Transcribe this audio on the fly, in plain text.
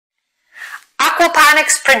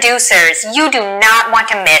Aquaponics producers, you do not want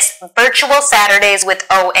to miss Virtual Saturdays with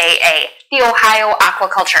OAA, the Ohio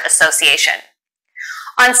Aquaculture Association.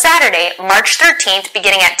 On Saturday, March 13th,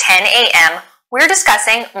 beginning at 10 a.m., we're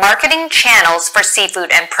discussing marketing channels for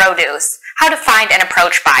seafood and produce, how to find and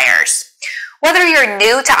approach buyers. Whether you're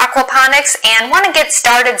new to aquaponics and want to get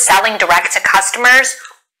started selling direct to customers,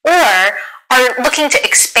 or are looking to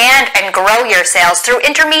expand and grow your sales through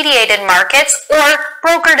intermediated markets or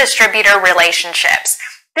broker-distributor relationships,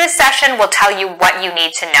 this session will tell you what you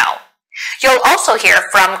need to know. You'll also hear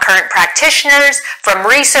from current practitioners, from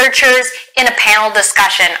researchers, in a panel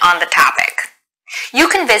discussion on the topic. You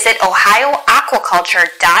can visit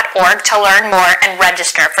ohioaquaculture.org to learn more and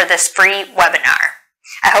register for this free webinar.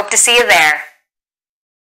 I hope to see you there.